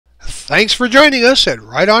Thanks for joining us at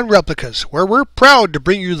Right On Replicas, where we're proud to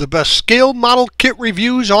bring you the best scale model kit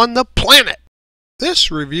reviews on the planet.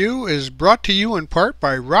 This review is brought to you in part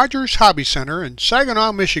by Rogers Hobby Center in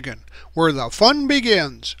Saginaw, Michigan, where the fun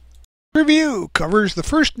begins. The review covers the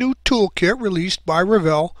first new toolkit released by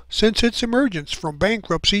Revell since its emergence from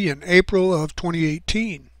bankruptcy in April of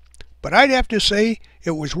 2018. But I'd have to say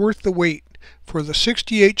it was worth the wait, for the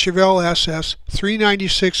 68 Chevelle SS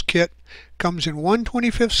 396 kit comes in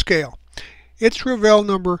 1/25th scale. It's Revell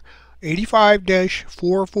number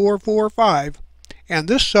 85-4445, and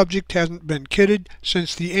this subject hasn't been kitted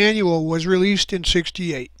since the annual was released in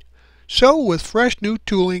 '68. So with fresh new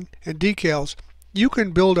tooling and decals, you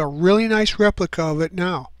can build a really nice replica of it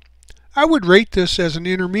now. I would rate this as an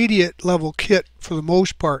intermediate level kit for the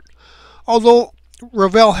most part. Although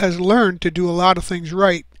Revell has learned to do a lot of things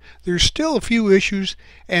right, there's still a few issues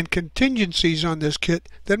and contingencies on this kit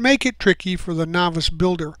that make it tricky for the novice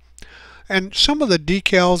builder. And some of the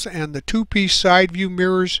decals and the two-piece side view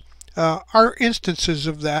mirrors are instances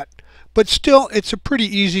of that, but still it's a pretty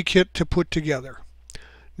easy kit to put together.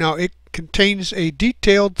 Now it contains a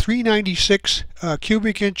detailed 396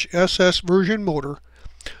 cubic inch SS version motor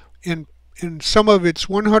in some of its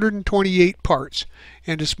 128 parts,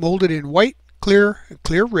 and it's molded in white, clear, and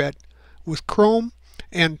clear red with chrome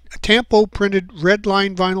and tampo printed red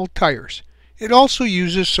line vinyl tires. It also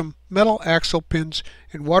uses some metal axle pins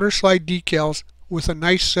and water slide decals with a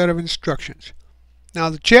nice set of instructions.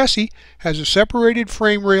 Now the chassis has a separated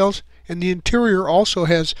frame rails, and the interior also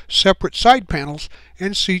has separate side panels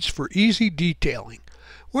and seats for easy detailing.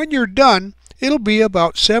 When you're done, it'll be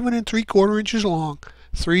about 7 3/4 inches long,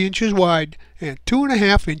 3 inches wide, and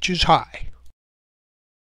 2.5 inches high.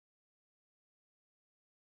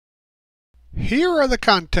 Here are the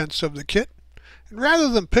contents of the kit, and rather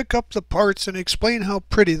than pick up the parts and explain how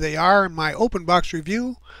pretty they are in my open box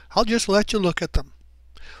review, I'll just let you look at them.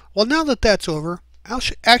 Well, now that that's over, I'll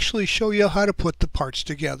actually show you how to put the parts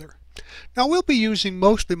together. Now we'll be using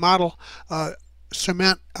mostly model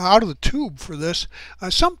cement out of the tube for this,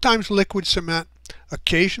 sometimes liquid cement,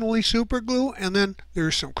 occasionally super glue, and then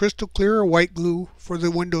there's some crystal clear or white glue for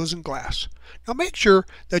the windows and glass. Now make sure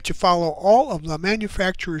that you follow all of the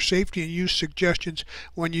manufacturer safety and use suggestions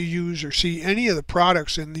when you use or see any of the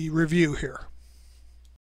products in the review here.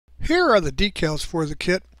 Here are the decals for the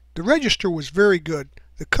kit. The register was very good.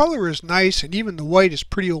 The color is nice, and even the white is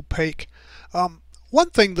pretty opaque. One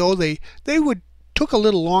thing though, they took a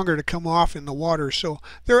little longer to come off in the water, so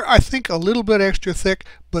they're, I think, a little bit extra thick,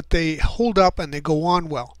 but they hold up and they go on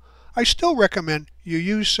well. I still recommend you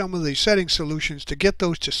use some of the setting solutions to get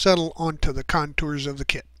those to settle onto the contours of the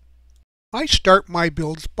kit. I start my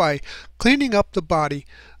builds by cleaning up the body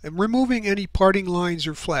and removing any parting lines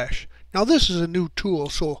or flash. Now this is a new tool,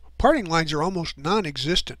 so parting lines are almost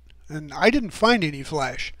non-existent, and I didn't find any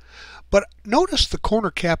flash. But notice the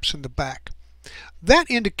corner caps in the back.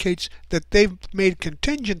 That indicates that they've made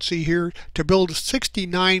contingency here to build a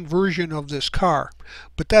 '69 version of this car,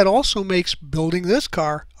 but that also makes building this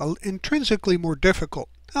car intrinsically more difficult.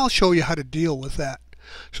 I'll show you how to deal with that.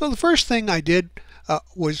 So the first thing I did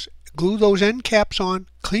was glue those end caps on,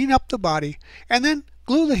 clean up the body, and then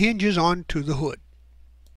glue the hinges onto the hood.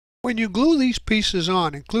 When you glue these pieces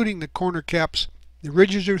on, including the corner caps, the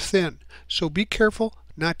ridges are thin, so be careful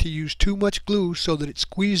not to use too much glue so that it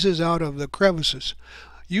squeezes out of the crevices.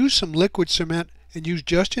 Use some liquid cement and use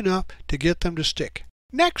just enough to get them to stick.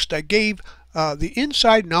 Next, I gave the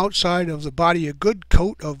inside and outside of the body a good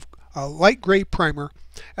coat of light gray primer,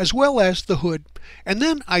 as well as the hood, and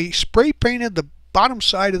then I spray painted the bottom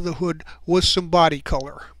side of the hood with some body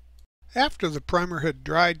color. After the primer had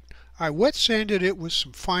dried, I wet sanded it with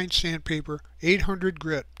some fine sandpaper 800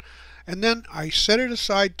 grit, and then I set it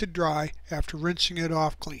aside to dry after rinsing it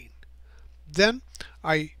off clean. Then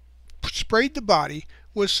I sprayed the body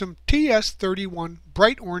with some TS31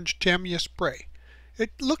 bright orange Tamiya spray.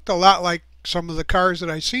 It looked a lot like some of the cars that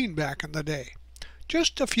I seen back in the day.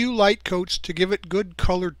 Just a few light coats to give it good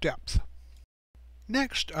color depth.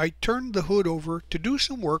 Next, I turned the hood over to do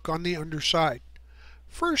some work on the underside.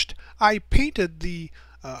 First, I painted the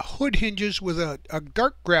hood hinges with a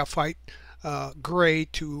dark graphite gray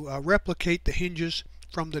to replicate the hinges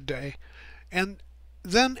from the day, and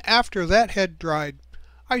then after that had dried,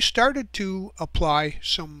 I started to apply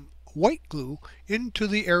some white glue into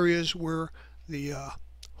the areas where the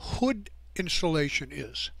hood insulation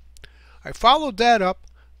is. I followed that up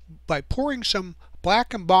by pouring some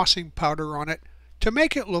black embossing powder on it to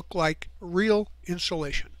make it look like real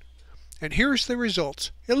insulation. And here's the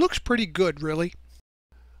results. It looks pretty good, really.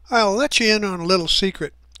 I'll let you in on a little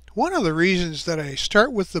secret. One of the reasons that I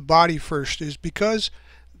start with the body first is because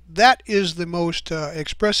that is the most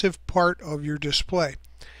expressive part of your display.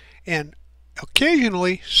 And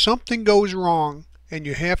occasionally something goes wrong and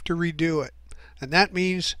you have to redo it. And that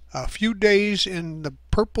means a few days in the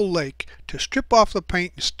purple lake to strip off the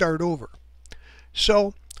paint and start over.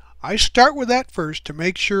 So I start with that first to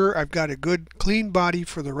make sure I've got a good clean body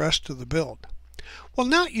for the rest of the build. Well,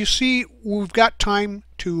 now you see we've got time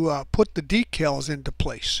to put the decals into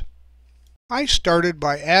place. I started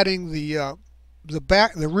by adding the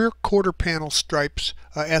rear quarter panel stripes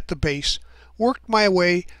at the base, worked my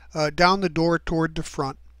way down the door toward the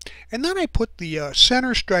front, and then I put the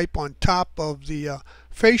center stripe on top of the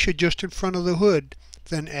fascia just in front of the hood,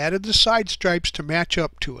 then added the side stripes to match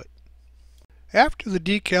up to it. After the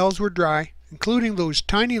decals were dry, including those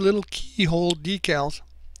tiny little keyhole decals,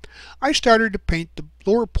 I started to paint the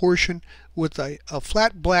lower portion with a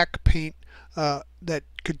flat black paint that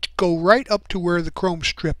could go right up to where the chrome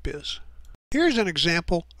strip is. Here's an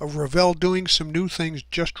example of Revell doing some new things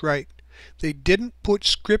just right. They didn't put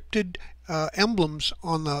scripted emblems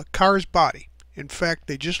on the car's body. In fact,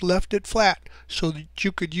 they just left it flat so that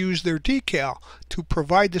you could use their decal to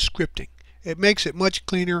provide the scripting. It makes it much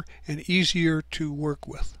cleaner and easier to work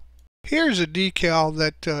with. Here's a decal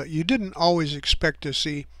that you didn't always expect to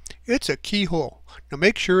see. It's a keyhole. Now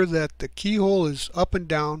make sure that the keyhole is up and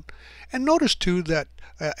down, and notice too that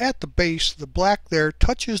at the base the black there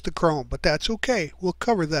touches the chrome, but that's okay. We'll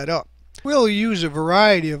cover that up. We'll use a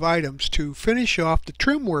variety of items to finish off the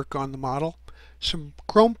trim work on the model. Some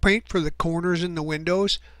chrome paint for the corners and the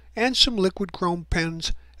windows, and some liquid chrome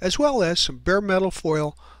pens, as well as some bare metal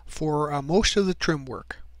foil for most of the trim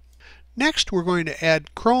work. Next, we're going to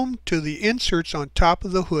add chrome to the inserts on top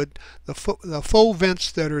of the hood, the faux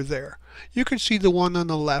vents that are there. You can see the one on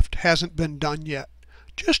the left hasn't been done yet.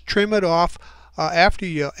 Just trim it off after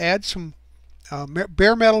you add some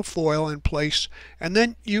bare metal foil in place, and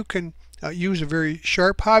then you can use a very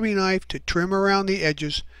sharp hobby knife to trim around the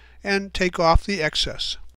edges and take off the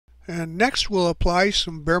excess. And next we'll apply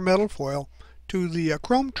some bare metal foil to the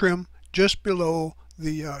chrome trim just below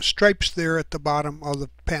the stripes there at the bottom of the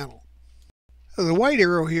panel. The white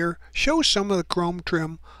arrow here shows some of the chrome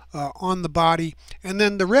trim on the body, and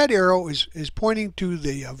then the red arrow is pointing to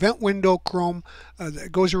the vent window chrome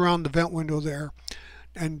that goes around the vent window there.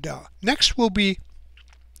 And next we'll be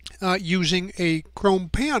using a chrome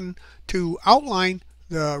pen to outline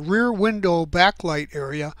the rear window backlight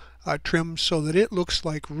area trim so that it looks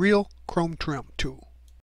like real chrome trim too.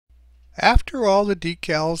 After all the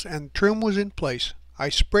decals and trim was in place, I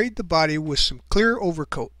sprayed the body with some clear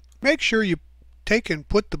overcoat. Make sure you take and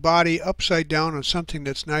put the body upside down on something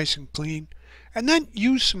that's nice and clean, and then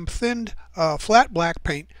use some thinned flat black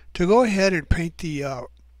paint to go ahead and paint the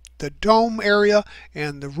dome area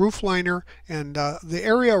and the roof liner and the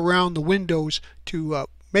area around the windows to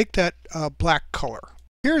make that black color.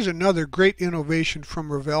 Here's another great innovation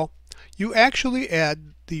from Revell. You actually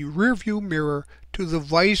add the rear view mirror to the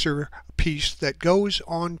visor piece that goes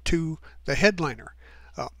onto the headliner.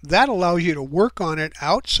 That allows you to work on it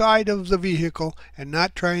outside of the vehicle and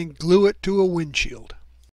not try and glue it to a windshield.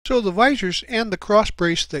 So the visors and the cross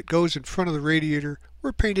brace that goes in front of the radiator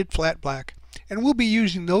were painted flat black, and we'll be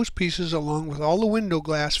using those pieces along with all the window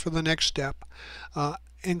glass for the next step,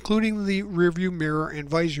 including the rear view mirror and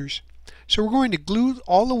visors. So we're going to glue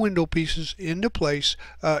all the window pieces into place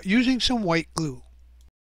using some white glue.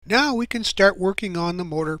 Now we can start working on the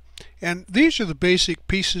motor, and these are the basic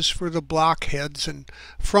pieces for the block heads and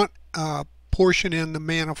front portion and the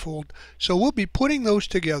manifold, so we'll be putting those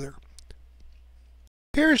together.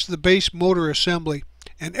 Here's the base motor assembly,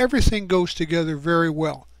 and everything goes together very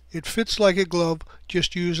well. It fits like a glove.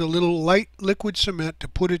 Just use a little light liquid cement to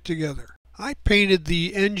put it together. I painted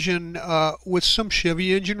the engine with some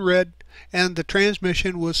Chevy engine red and the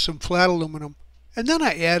transmission with some flat aluminum. And then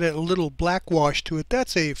I added a little black wash to it.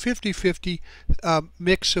 That's a 50-50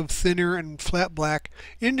 mix of thinner and flat black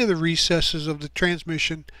into the recesses of the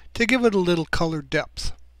transmission to give it a little color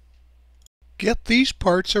depth. Get these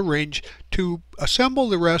parts arranged to assemble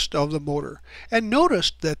the rest of the motor. And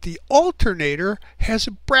notice that the alternator has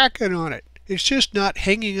a bracket on it. It's just not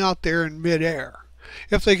hanging out there in midair.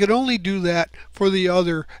 If they could only do that for the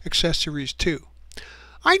other accessories too.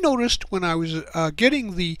 I noticed when I was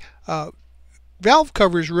getting the valve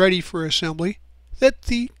covers ready for assembly that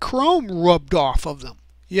the chrome rubbed off of them.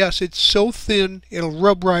 Yes, it's so thin it'll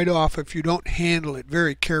rub right off if you don't handle it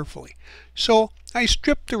very carefully. So I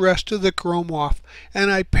stripped the rest of the chrome off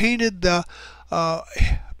and I painted the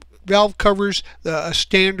valve covers a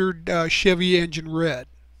standard Chevy engine red.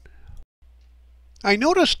 I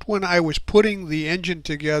noticed when I was putting the engine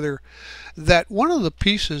together that one of the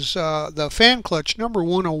pieces, the fan clutch number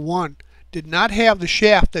 101, did not have the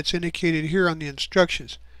shaft that's indicated here on the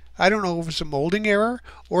instructions. I don't know if it's a molding error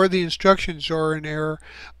or the instructions are in error,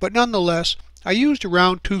 but nonetheless, I used a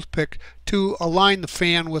round toothpick to align the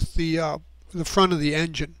fan with the front of the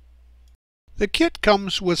engine. The kit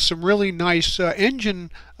comes with some really nice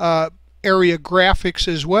engine area graphics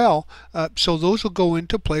as well, so those will go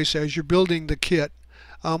into place as you're building the kit.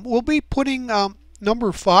 We'll be putting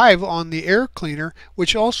number 5 on the air cleaner,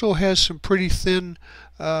 which also has some pretty thin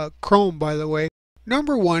chrome, by the way.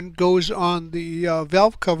 Number 1 goes on the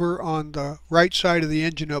valve cover on the right side of the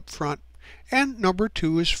engine up front, and number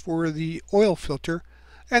 2 is for the oil filter.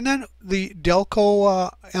 And then the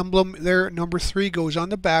Delco emblem there, number 3, goes on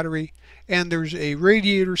the battery, and there's a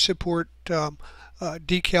radiator support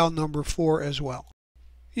decal number 4 as well.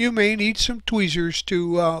 You may need some tweezers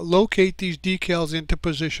to locate these decals into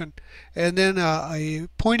position, and then a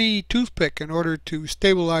pointy toothpick in order to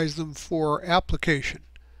stabilize them for application.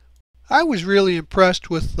 I was really impressed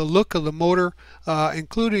with the look of the motor,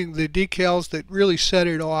 including the decals that really set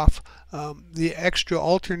it off. The extra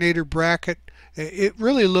alternator bracket, it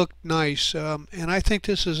really looked nice, and I think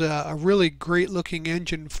this is a really great looking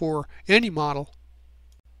engine for any model.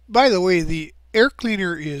 By the way, the air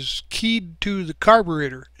cleaner is keyed to the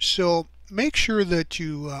carburetor, so make sure that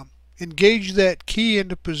you engage that key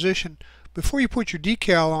into position before you put your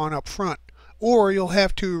decal on up front, or you'll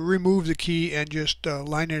have to remove the key and just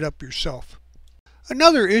line it up yourself.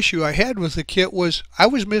 Another issue I had with the kit was I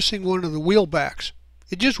was missing one of the wheel backs.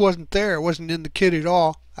 It just wasn't there. It wasn't in the kit at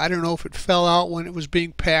all. I don't know if it fell out when it was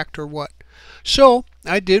being packed or what. So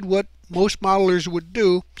I did what most modelers would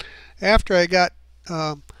do. After I got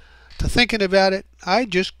to thinking about it, I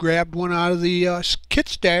just grabbed one out of the kit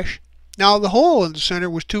stash. Now the hole in the center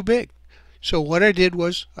was too big, so what I did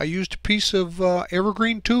was I used a piece of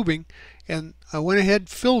evergreen tubing, and I went ahead and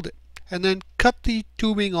filled it, and then cut the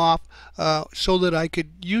tubing off so that I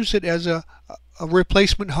could use it as a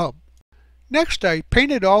replacement hub. Next, I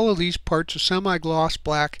painted all of these parts a semi-gloss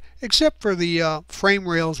black, except for the frame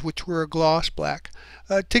rails, which were a gloss black,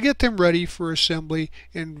 to get them ready for assembly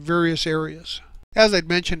in various areas. As I'd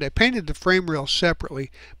mentioned, I painted the frame rails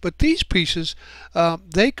separately, but these pieces,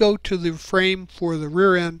 they go to the frame for the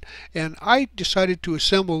rear end, and I decided to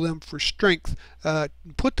assemble them for strength,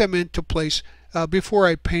 put them into place before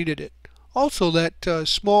I painted it. Also, that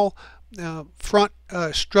small front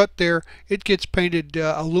strut there, it gets painted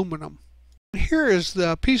aluminum. Here is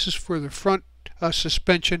the pieces for the front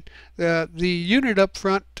suspension. The unit up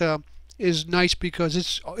front is nice because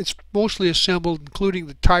it's mostly assembled, including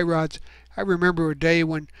the tie rods. I remember a day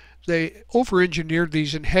when they over-engineered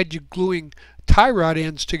these and had you gluing tie rod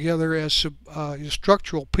ends together as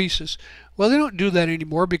structural pieces. Well, they don't do that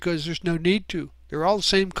anymore because there's no need to. They're all the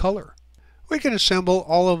same color. We can assemble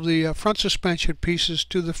all of the front suspension pieces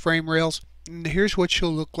to the frame rails, and here's what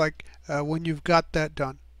she'll look like when you've got that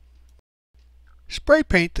done. Spray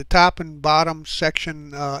paint the top and bottom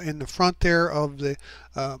section in the front there of the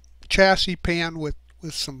chassis pan with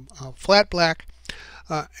some flat black,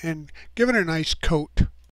 and give it a nice coat.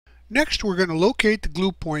 Next, we're going to locate the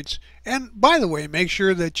glue points, and by the way, make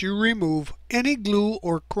sure that you remove any glue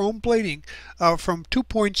or chrome plating from 2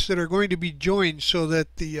 points that are going to be joined so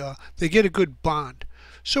that they get a good bond.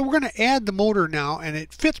 So we're going to add the motor now, and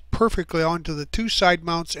it fits perfectly onto the 2 side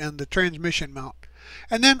mounts and the transmission mount.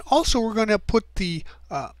 And then also we're going to put the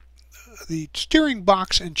steering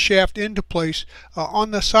box and shaft into place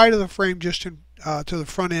on the side of the frame, just to the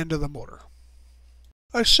front end of the motor.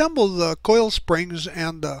 Assemble the coil springs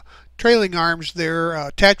and the trailing arms there,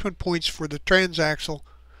 attachment points for the transaxle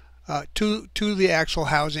to the axle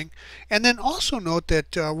housing. And then also note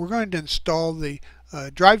that we're going to install the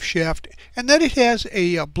drive shaft, and that it has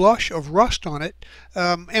a blush of rust on it,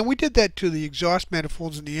 and we did that to the exhaust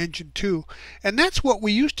manifolds in the engine too, and that's what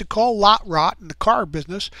we used to call lot rot in the car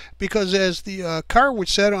business, because as the car would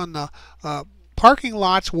sit on the parking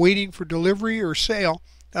lots waiting for delivery or sale,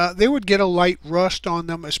 they would get a light rust on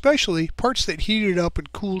them, especially parts that heated up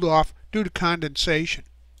and cooled off due to condensation.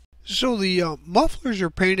 So the mufflers are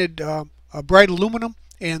painted bright aluminum,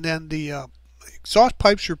 and then the exhaust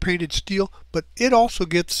pipes are painted steel, but it also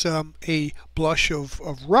gets a blush of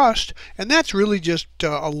rust, and that's really just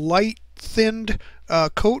a light thinned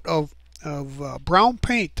coat of brown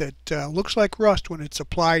paint that looks like rust when it's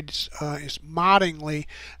applied moddingly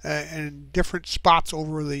in different spots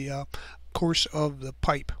over the course of the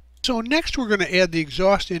pipe. So next we're going to add the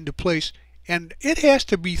exhaust into place, and it has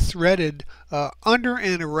to be threaded under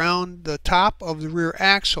and around the top of the rear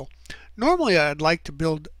axle. Normally I'd like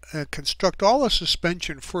to construct all the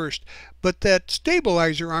suspension first, but that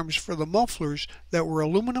stabilizer arms for the mufflers that were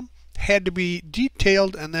aluminum had to be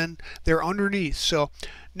detailed, and then they're underneath. So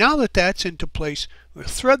now that that's into place, we'll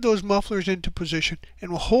thread those mufflers into position,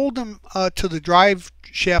 and we'll hold them to the drive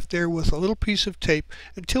shaft there with a little piece of tape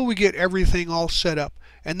until we get everything all set up.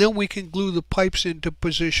 And then we can glue the pipes into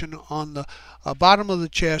position on the bottom of the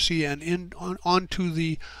chassis and onto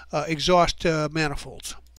the exhaust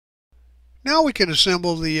manifolds. Now we can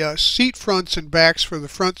assemble the seat fronts and backs for the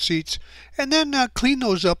front seats, and then clean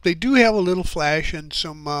those up. They do have a little flash and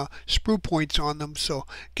some sprue points on them, so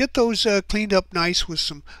get those cleaned up nice with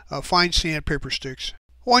some fine sandpaper sticks.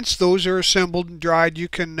 Once those are assembled and dried,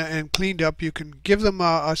 and cleaned up, you can give them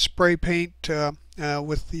a spray paint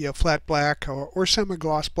with the flat black or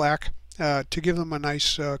semi-gloss black to give them a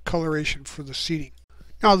nice coloration for the seating.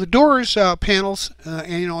 Now the doors, panels,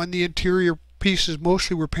 and the interior pieces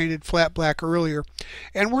mostly were painted flat black earlier,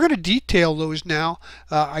 and we're going to detail those now.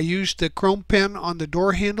 I used the chrome pen on the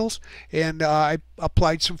door handles, and I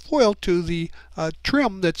applied some foil to the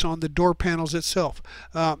trim that's on the door panels itself.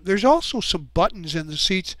 There's also some buttons in the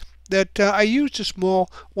seats that I used a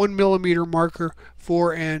small 1mm marker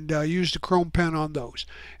for, and used a chrome pen on those.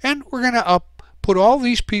 And we're going to put all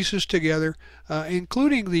these pieces together,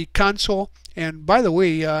 including the console. And by the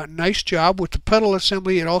way, nice job with the pedal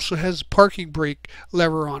assembly. It also has a parking brake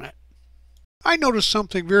lever on it. I noticed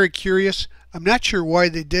something very curious. I'm not sure why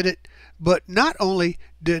they did it, but not only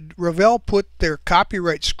did Revell put their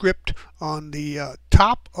copyright script on the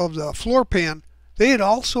top of the floor pan, they had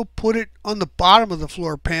also put it on the bottom of the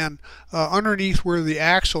floor pan, underneath where the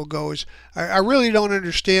axle goes. I really don't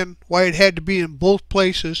understand why it had to be in both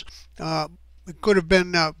places. It could have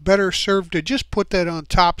been better served to just put that on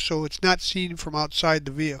top so it's not seen from outside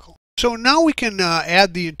the vehicle. So now we can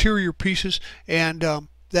add the interior pieces, and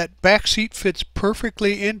that back seat fits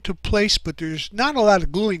perfectly into place, but there's not a lot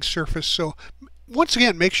of gluing surface. So once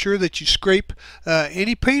again, make sure that you scrape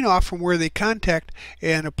any paint off from where they contact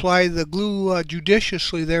and apply the glue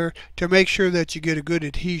judiciously there to make sure that you get a good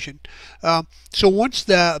adhesion. So once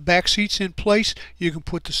the back seat's in place, you can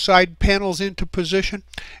put the side panels into position,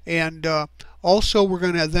 and also we're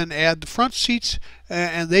going to then add the front seats,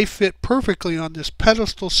 and they fit perfectly on this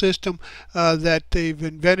pedestal system that they've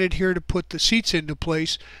invented here to put the seats into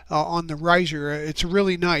place on the riser. It's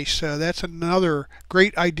really nice. That's another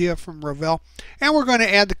great idea from Revell. And we're going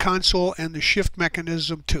to add the console and the shift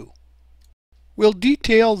mechanism too. We'll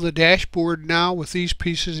detail the dashboard now with these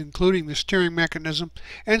pieces, including the steering mechanism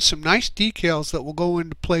and some nice decals that will go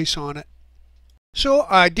into place on it. So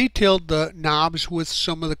I detailed the knobs with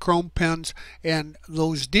some of the chrome pens, and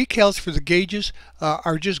those decals for the gauges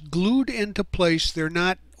are just glued into place. They're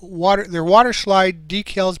not they're water slide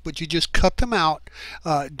decals, but you just cut them out.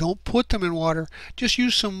 Don't put them in water. Just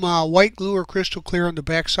use some white glue or crystal clear on the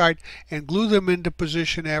back side and glue them into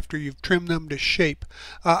position after you've trimmed them to shape.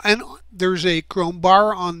 And there's a chrome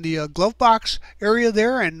bar on the glove box area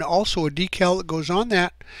there, and also a decal that goes on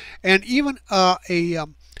that, and even a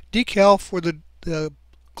decal for the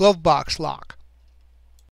glove box lock.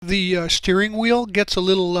 The steering wheel gets a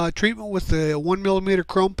little treatment with the 1mm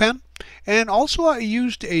chrome pen, and also I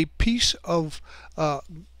used a piece of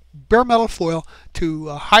bare metal foil to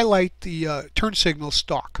highlight the turn signal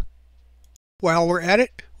stalk. While we're at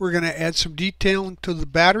it, we're going to add some detailing to the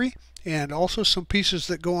battery, and also some pieces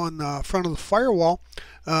that go on the front of the firewall.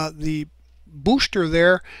 The booster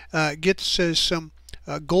there gets some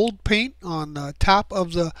gold paint on the top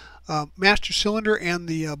of the master cylinder and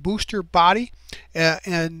the booster body,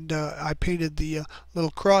 and I painted the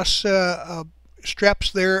little cross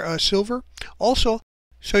straps there silver also,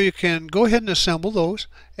 so you can go ahead and assemble those.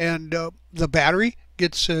 And the battery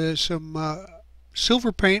gets some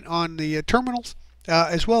silver paint on the terminals,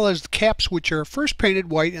 as well as the caps, which are first painted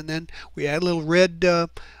white, and then we add a little red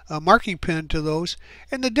marking pen to those.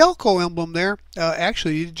 And the Delco emblem there,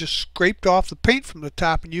 actually you just scraped off the paint from the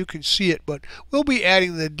top and you can see it, but we'll be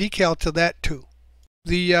adding the decal to that too.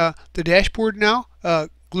 The dashboard now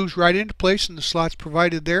glues right into place in the slots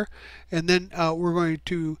provided there, and then we're going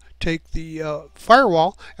to take the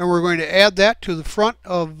firewall and we're going to add that to the front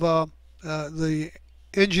of the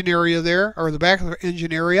engine area there, or the back of the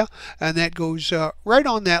engine area, and that goes right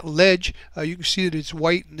on that ledge. You can see that it's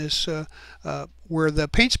white in this where the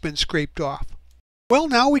paint's been scraped off. Well,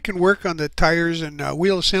 now we can work on the tires and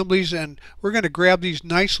wheel assemblies, and we're going to grab these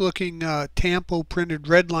nice looking Tampo printed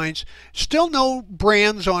red lines. Still no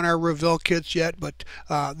brands on our Revell kits yet, but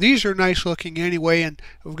these are nice looking anyway, and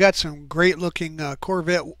we've got some great looking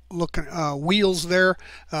Corvette looking wheels there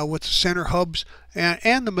with the center hubs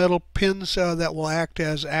and the metal pins that will act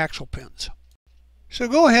as axle pins. So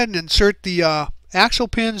go ahead and insert the axle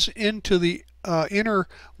pins into the inner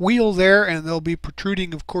wheel there, and they'll be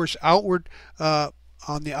protruding, of course, outward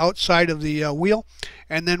on the outside of the wheel,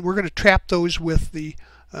 and then we're going to trap those with the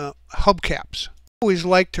hubcaps. I always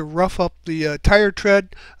like to rough up the tire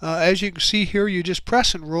tread. As you can see here, you just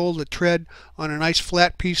press and roll the tread on a nice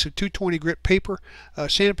flat piece of 220 grit paper,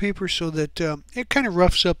 sandpaper, so that it kind of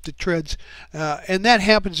roughs up the treads, and that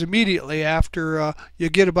happens immediately after you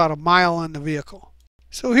get about a mile on the vehicle.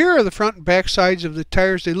 So here are the front and back sides of the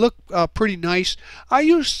tires. They look pretty nice. I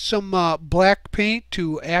used some black paint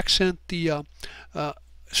to accent the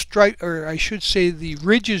stripe, or I should say the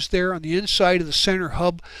ridges there on the inside of the center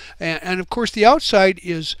hub, and of course the outside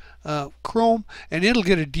is chrome, and it'll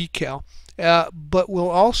get a decal, but we'll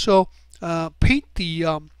also paint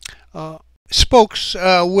the spokes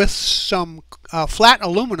with some flat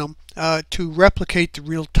aluminum to replicate the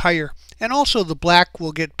real tire. And also the black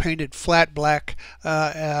will get painted flat black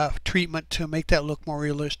treatment to make that look more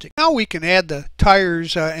realistic. Now we can add the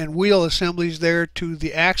tires and wheel assemblies there to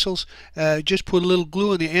the axles. Just put a little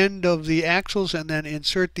glue on the end of the axles and then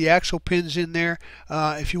insert the axle pins in there.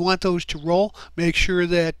 If you want those to roll, make sure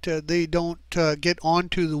that they don't get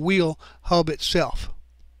onto the wheel hub itself.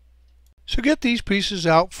 So get these pieces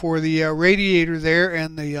out for the radiator there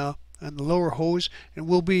and the lower hose, and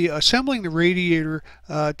we'll be assembling the radiator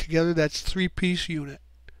together. That's a 3-piece unit.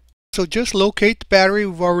 So just locate the battery.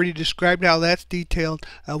 We've already described how that's detailed.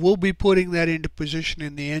 We'll be putting that into position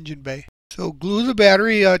in the engine bay. So glue the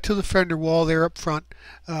battery to the fender wall there up front.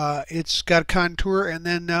 It's got a contour, and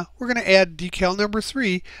then we're going to add decal number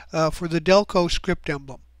 3 for the Delco script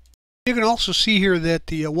emblem. You can also see here that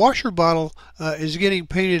the washer bottle is getting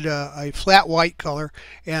painted a flat white color,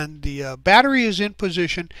 and the battery is in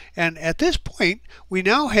position, and at this point we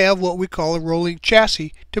now have what we call a rolling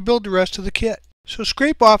chassis to build the rest of the kit. So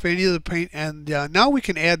scrape off any of the paint, and now we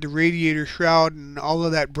can add the radiator shroud and all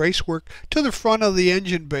of that bracework to the front of the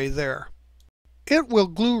engine bay there. It will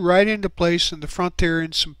glue right into place in the front there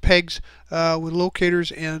in some pegs with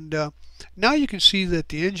locators, and now you can see that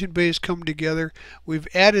the engine bay has come together. We've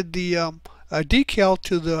added the decal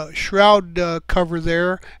to the shroud cover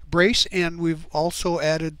there, brace, and we've also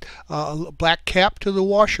added a black cap to the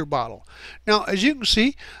washer bottle. Now, as you can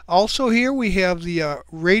see, also here we have the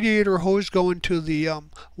radiator hose going to the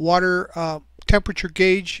water temperature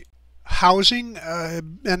gauge housing,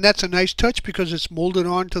 and that's a nice touch because it's molded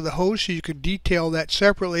onto the hose, so you can detail that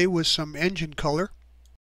separately with some engine color.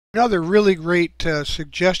 Another really great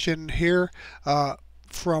suggestion here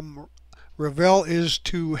from Revell is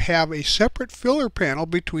to have a separate filler panel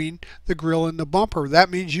between the grille and the bumper. That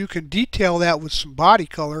means you can detail that with some body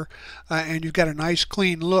color and you've got a nice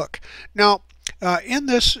clean look. Now in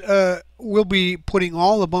this we'll be putting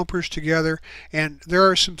all the bumpers together, and there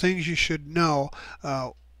are some things you should know.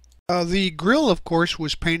 The grille, of course,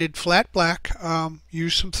 was painted flat black.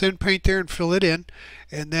 Use some thin paint there and fill it in,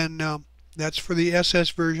 and then that's for the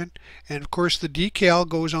SS version, and of course the decal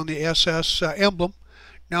goes on the SS emblem.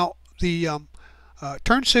 Now the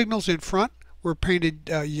turn signals in front were painted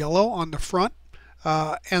yellow on the front,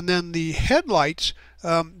 and then the headlights,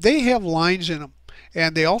 they have lines in them,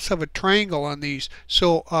 and they also have a triangle on these.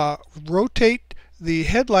 So rotate the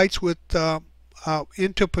headlights with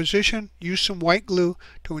into position, use some white glue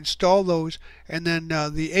to install those, and then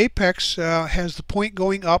the apex has the point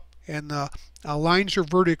going up, and the lines are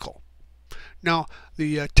vertical. Now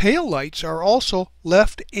the tail lights are also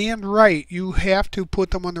left and right. You have to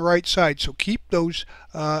put them on the right side, so keep those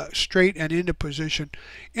straight and into position.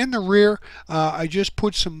 In the rear, I just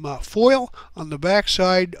put some foil on the back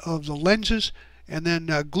side of the lenses, and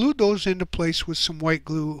then glued those into place with some white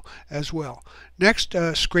glue as well. Next,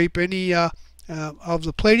 scrape any of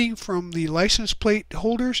the plating from the license plate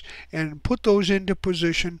holders and put those into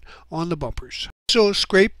position on the bumpers. So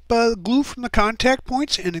scrape glue from the contact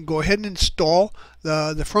points and then go ahead and install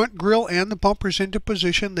the front grille and the bumpers into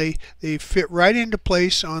position. They fit right into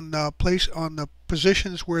place on the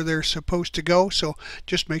positions where they're supposed to go, so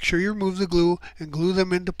just make sure you remove the glue and glue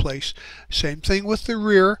them into place. Same thing with the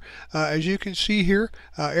rear. As you can see here,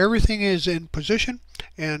 everything is in position.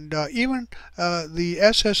 And even the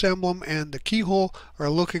SS emblem and the keyhole are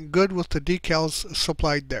looking good with the decals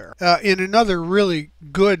supplied there. In another really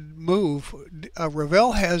good move,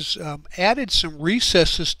 Revell has added some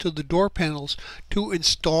recesses to the door panels to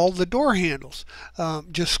install the door handles.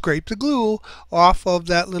 Just scrape the glue off of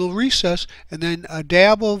that little recess and then a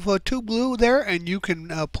dab of tube glue there, and you can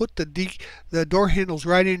put the door handles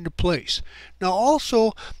right into place. Now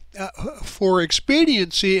also, for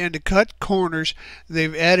expediency and to cut corners,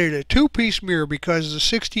 they've added a two-piece mirror because the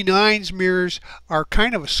 69's mirrors are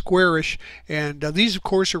kind of a squarish, and these of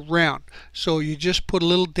course are round. So you just put a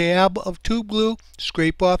little dab of tube glue,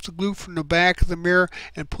 scrape off the glue from the back of the mirror,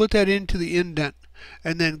 and put that into the indent.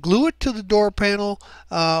 And then glue it to the door panel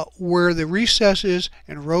where the recess is,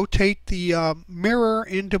 and rotate the mirror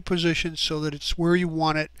into position so that it's where you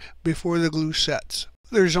want it before the glue sets.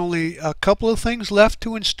 There's only a couple of things left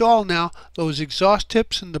to install now. Those exhaust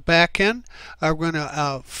tips in the back end. I'm going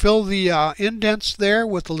to fill the indents there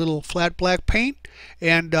with a little flat black paint.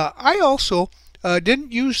 And I also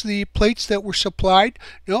didn't use the plates that were supplied.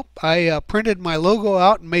 Nope, I printed my logo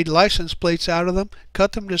out and made license plates out of them,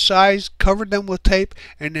 cut them to size, covered them with tape,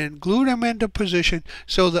 and then glued them into position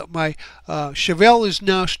so that my Chevelle is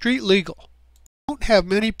now street legal. You won't have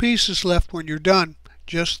many pieces left when you're done.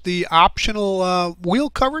 Just the optional wheel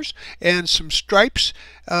covers and some stripes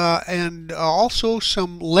and also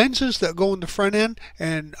some lenses that go in the front end,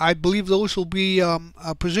 and I believe those will be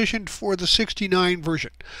positioned for the 69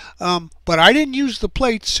 version. But I didn't use the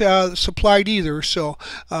plates supplied either, so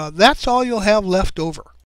that's all you'll have left over.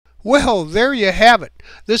 Well, there you have it.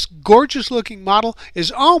 This gorgeous looking model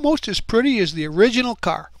is almost as pretty as the original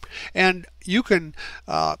car, and you can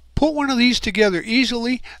put one of these together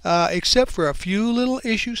easily, except for a few little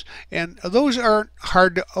issues, and those aren't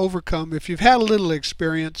hard to overcome if you've had a little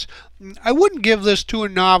experience. I wouldn't give this to a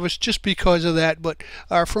novice just because of that, but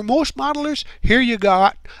for most modelers, here you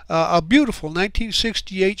got a beautiful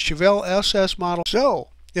 1968 Chevelle SS model. So,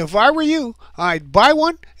 if I were you, I'd buy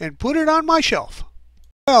one and put it on my shelf.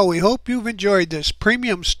 Well, we hope you've enjoyed this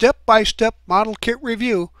premium step-by-step model kit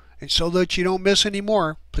review, and so that you don't miss any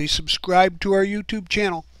more, please subscribe to our YouTube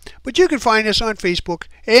channel. But you can find us on Facebook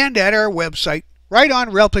and at our website, right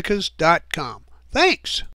on replicas.com.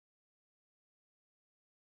 Thanks!